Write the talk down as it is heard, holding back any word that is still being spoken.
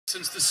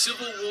since the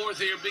civil war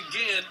there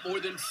began more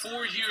than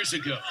 4 years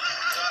ago.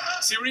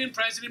 Syrian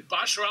President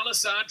Bashar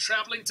al-Assad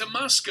traveling to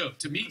Moscow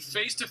to meet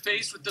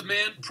face-to-face with the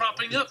man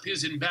propping up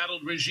his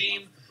embattled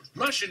regime,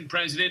 Russian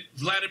President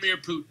Vladimir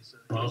Putin.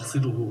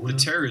 The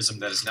terrorism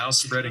that is now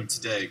spreading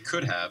today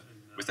could have,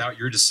 without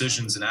your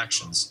decisions and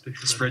actions,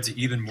 spread to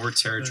even more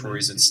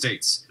territories and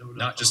states,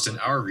 not just in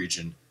our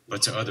region,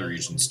 but to other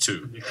regions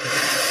too.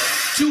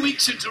 2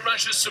 weeks into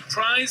Russia's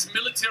surprise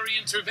military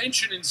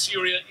intervention in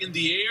Syria in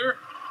the air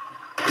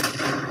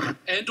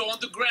and on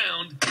the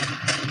ground,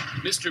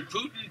 Mr.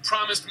 Putin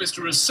promised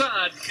Mr.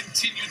 Assad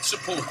continued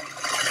support.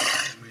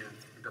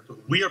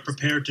 We are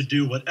prepared to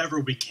do whatever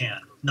we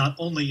can, not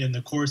only in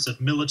the course of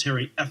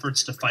military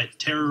efforts to fight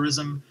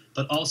terrorism,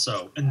 but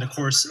also in the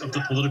course of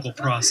the political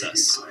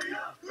process.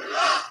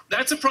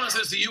 That's a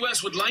process the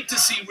U.S. would like to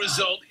see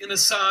result in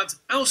Assad's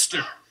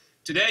ouster.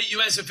 Today,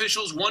 U.S.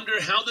 officials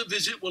wonder how the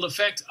visit will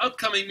affect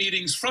upcoming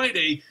meetings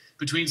Friday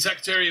between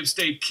Secretary of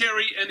State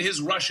Kerry and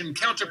his Russian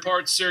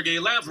counterpart, Sergei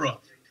Lavrov.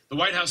 The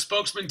White House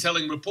spokesman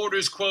telling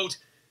reporters, quote,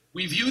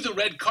 "We view the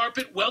red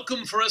carpet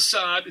welcome for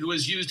Assad, who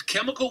has used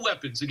chemical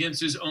weapons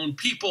against his own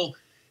people,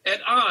 at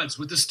odds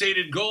with the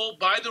stated goal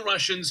by the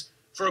Russians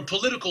for a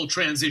political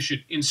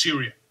transition in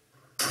Syria."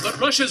 But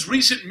Russia's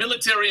recent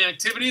military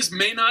activities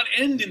may not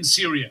end in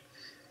Syria.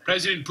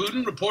 President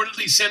Putin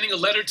reportedly sending a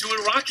letter to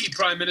Iraqi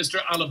Prime Minister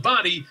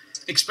al-Abadi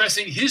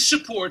expressing his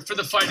support for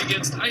the fight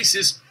against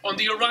ISIS on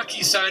the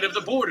Iraqi side of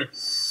the border,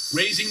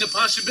 raising the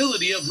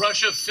possibility of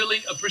Russia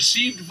filling a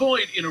perceived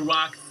void in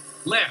Iraq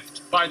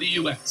left by the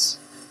U.S.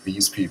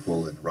 These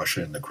people in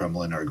Russia and the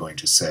Kremlin are going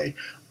to say,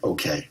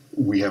 okay,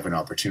 we have an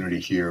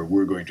opportunity here.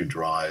 We're going to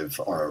drive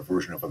our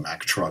version of a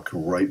Mack truck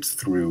right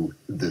through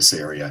this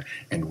area,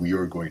 and we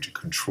are going to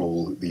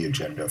control the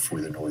agenda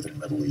for the northern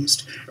Middle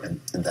East. And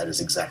that is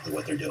exactly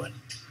what they're doing.